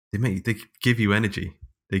they give you energy.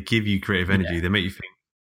 They give you creative energy. Yeah. They make you think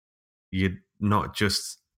you're not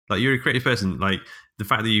just like you're a creative person. Like the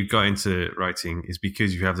fact that you got into writing is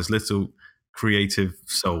because you have this little creative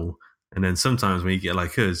soul, and then sometimes when you get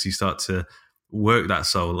like us, you start to work that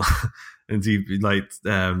soul and you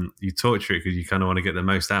you torture it because you kind of want to get the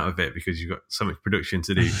most out of it because you've got so much production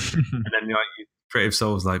to do. And then your creative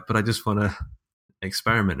soul's like, but I just want to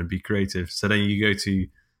experiment and be creative. So then you go to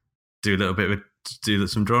do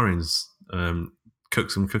some drawings,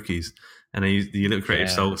 cook some cookies, and then your little creative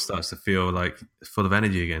soul starts to feel like full of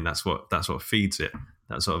energy again. That's what feeds it.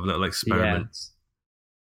 That sort of little experiments.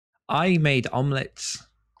 Yeah. I made omelets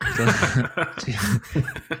So,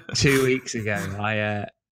 2 weeks ago, I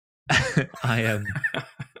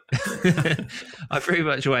I pretty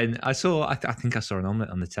much went. I think I saw an omelette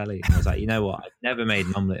on the telly, and I was like, you know what? I've never made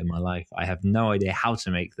an omelette in my life. I have no idea how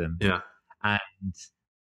to make them. Yeah. And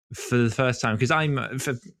for the first time, because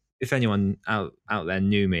if anyone out there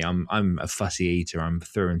knew me, I'm a fussy eater. I'm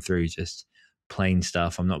through and through just plain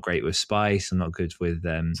stuff. I'm not great with spice. I'm not good with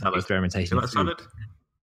experimentation. You like salad?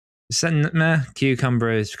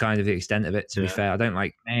 Cucumber is kind of the extent of it. To be fair, I don't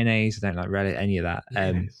like mayonnaise. I don't like relish, any of that.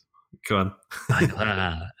 Go on.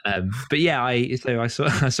 But yeah, I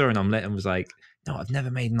saw an omelette and was like, no, I've never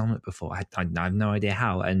made an omelette before. I have no idea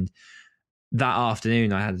how. And that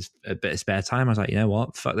afternoon, I had a bit of spare time. I was like, you know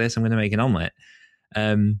what? Fuck this! I'm going to make an omelette.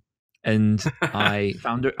 And I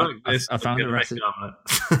found it. I found a recipe.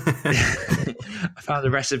 I found a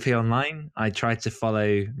recipe online. I tried to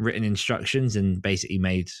follow written instructions and basically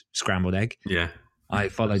made scrambled egg. Yeah. I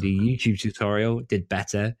followed a YouTube tutorial, did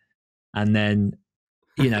better, and then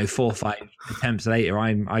 4 or 5 attempts later,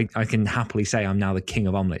 I can happily say I'm now the king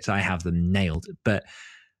of omelets. I have them nailed. But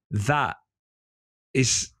that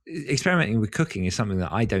is experimenting with cooking is something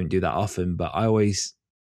that I don't do that often, but I always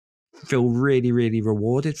feel really, really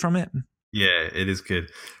rewarded from it. Yeah, it is good.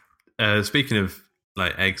 Speaking of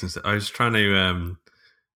like eggs and stuff, I was trying to.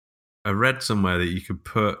 I read somewhere that you could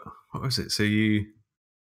put, what was it? So you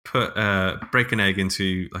put break an egg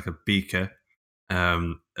into like a beaker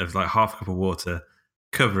of like half a cup of water,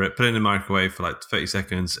 cover it, put it in the microwave for like 30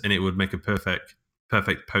 seconds, and it would make a perfect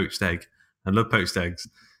poached egg. I love poached eggs.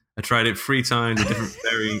 I tried it 3 times with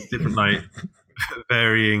different like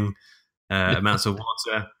varying amounts of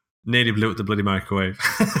water. Nearly blew up the bloody microwave.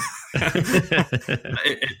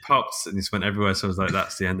 it pops and it just went everywhere. So I was like,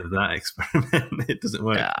 that's the end of that experiment. It doesn't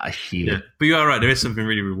work. Yeah. But you are right. There is something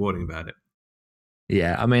really rewarding about it.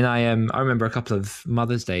 Yeah, I mean, I remember a couple of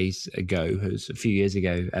Mother's Days ago, it was a few years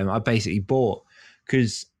ago, I basically bought,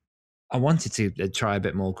 because I wanted to try a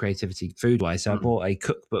bit more creativity food-wise, so I bought a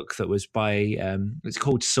cookbook that was by, it's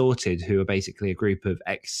called Sorted, who are basically a group of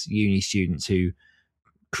ex-uni students who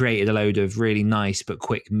created a load of really nice but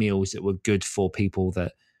quick meals that were good for people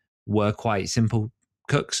that were quite simple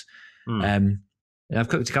cooks. And I've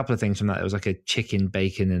cooked a couple of things from that. It was like a chicken,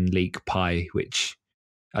 bacon, and leek pie, which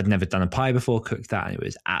I'd never done a pie before, cooked that, and it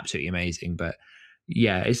was absolutely amazing. But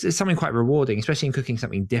yeah, it's something quite rewarding, especially in cooking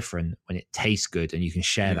something different when it tastes good and you can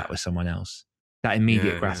share that with someone else. That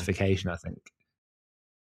immediate gratification, I think.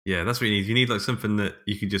 Yeah, that's what you need. You need like something that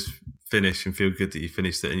you can just finish and feel good that you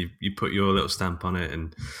finished it, and you put your little stamp on it,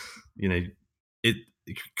 and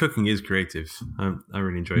cooking is creative. I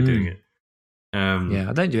really enjoy doing it. Yeah,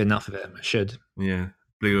 I don't do enough of it. I should. Yeah,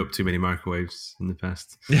 blew up too many microwaves in the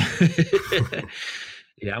past.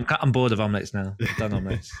 Yeah, I'm bored of omelettes now. I've done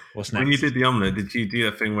omelettes. What's next? When you did the omelette, did you do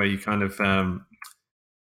that thing where you kind of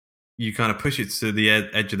push it to the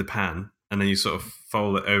edge of the pan, and then you sort of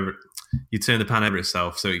fold it over? You turn the pan over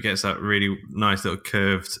itself, so it gets that really nice little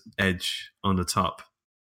curved edge on the top.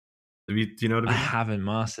 Do you know what I mean? I haven't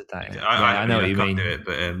mastered that yet. I know what you can't mean. do it,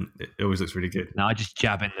 but it always looks really good. No, I just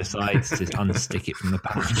jab in the sides to unstick it from the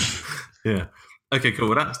pan. Yeah. Okay, cool.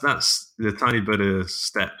 Well, that's the tiny bit of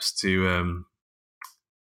steps to,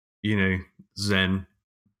 Zen,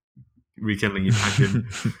 rekindling your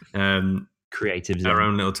passion. Creative Zen. Our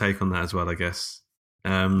own little take on that as well, I guess.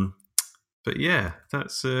 But yeah,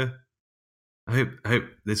 that's. I hope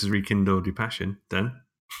this has rekindled your passion, then.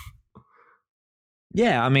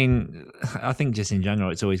 Yeah, I mean, I think just in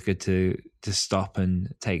general, it's always good to stop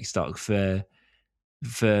and take stock. For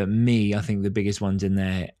me, I think the biggest ones in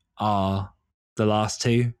there are the last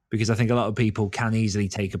two, because I think a lot of people can easily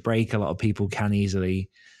take a break. A lot of people can easily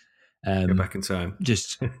go back in time.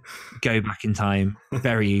 Just go back in time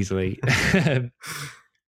very easily.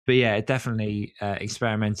 But yeah, definitely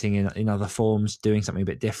experimenting in other forms, doing something a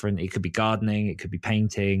bit different. It could be gardening, it could be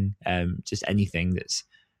painting, just anything that's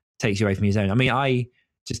takes you away from your zone. I mean,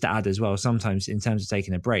 just to add as well, sometimes in terms of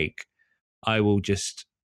taking a break, I will just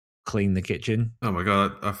clean the kitchen. Oh my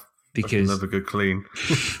God, I love a good clean.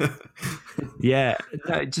 Yeah,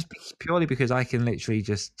 no, just purely because I can literally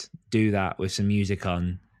just do that with some music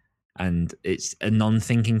on, and it's a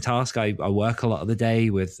non-thinking task. I work a lot of the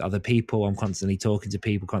day with other people. I'm constantly talking to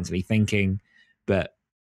people, constantly thinking, but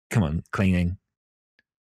come on, cleaning.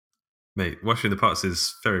 Mate, washing the pots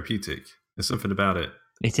is therapeutic. There's something about it.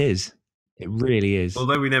 It is. It really is.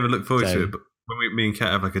 Although we never look forward to it, but when me and Kat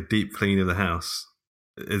have like a deep clean of the house,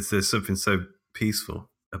 there's something so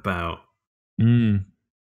peaceful about living,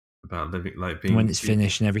 like being, when it's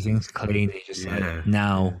finished and everything's clean. It's just like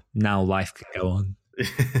now life can go on.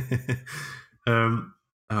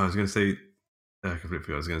 I was going to say, I completely forgot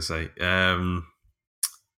what I was going to say.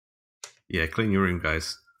 Yeah, clean your room,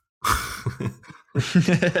 guys.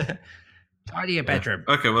 Tidy your bedroom.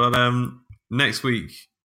 Okay, well, next week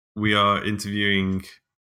we are interviewing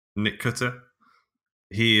Nick Cutter.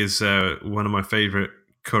 He is one of my favourite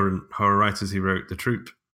current horror writers. He wrote The Troop,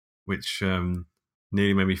 which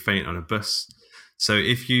nearly made me faint on a bus. So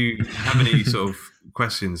if you have any sort of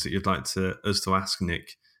questions that you'd like us to ask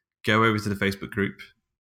Nick, go over to the Facebook group.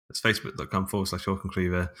 It's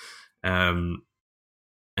facebook.com/Orkencleaver. And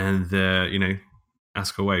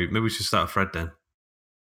ask away. Maybe we should start a thread then.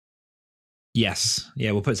 Yes.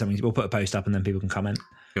 Yeah, we'll put a post up and then people can comment.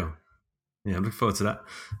 Cool. Yeah, I'm looking forward to that.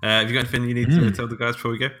 Have you got anything you need to tell the guys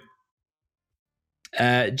before we go?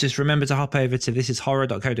 Just remember to hop over to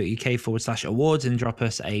thisishorror.co.uk/awards and drop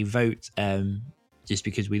us a vote, just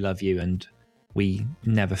because we love you and we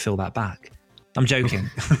never feel that back. I'm joking.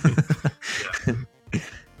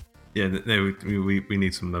 Yeah, no, we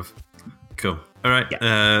need some love. Cool. All right,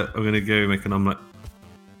 yeah. I'm going to go make an omelette.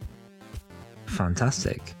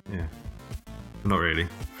 Fantastic. Yeah. Not really.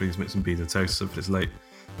 Please make some pizza toast so it's late.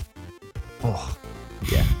 Oh,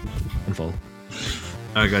 yeah. I'm full.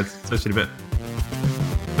 All right, guys. Touch you in a bit.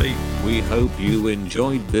 Bye. We hope you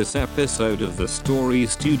enjoyed this episode of the Story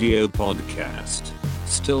Studio podcast.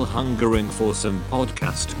 Still hungering for some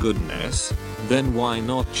podcast goodness? Then why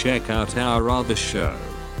not check out our other show,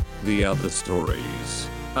 The Other Stories?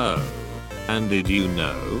 Oh, and did you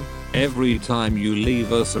know, every time you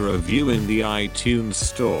leave us a review in the iTunes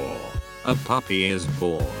store, a puppy is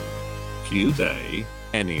born. Cute, eh?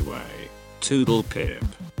 Anyway, toodle pip.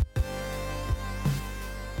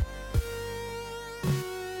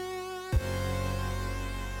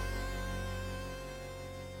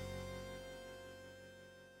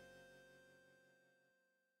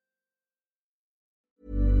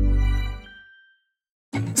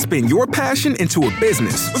 Spin your passion into a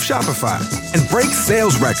business with Shopify and break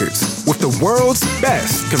sales records with the world's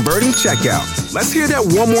best converting checkout. Let's hear that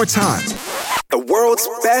one more time. The world's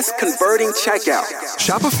best converting checkout.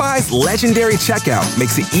 Shopify's legendary checkout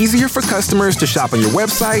makes it easier for customers to shop on your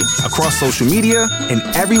website, across social media, and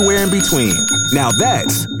everywhere in between. Now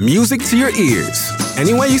that's music to your ears.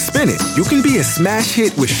 Any way you spin it, you can be a smash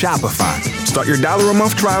hit with Shopify. Start your $1 a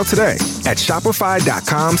month trial today at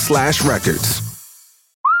shopify.com/records.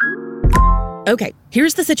 Okay,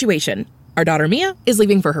 here's the situation. Our daughter Mia is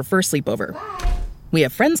leaving for her first sleepover. We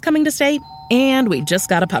have friends coming to stay, and we just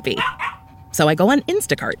got a puppy. So I go on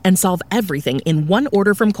Instacart and solve everything in one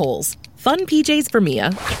order from Kohl's. Fun PJs for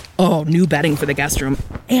Mia. Oh, new bedding for the guest room.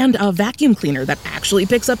 And a vacuum cleaner that actually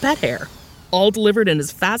picks up pet hair. All delivered in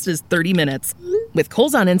as fast as 30 minutes. With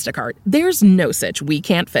Kohl's on Instacart, there's no such we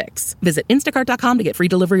can't fix. Visit instacart.com to get free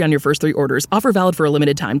delivery on your first 3 orders. Offer valid for a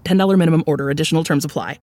limited time. $10 minimum order. Additional terms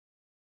apply.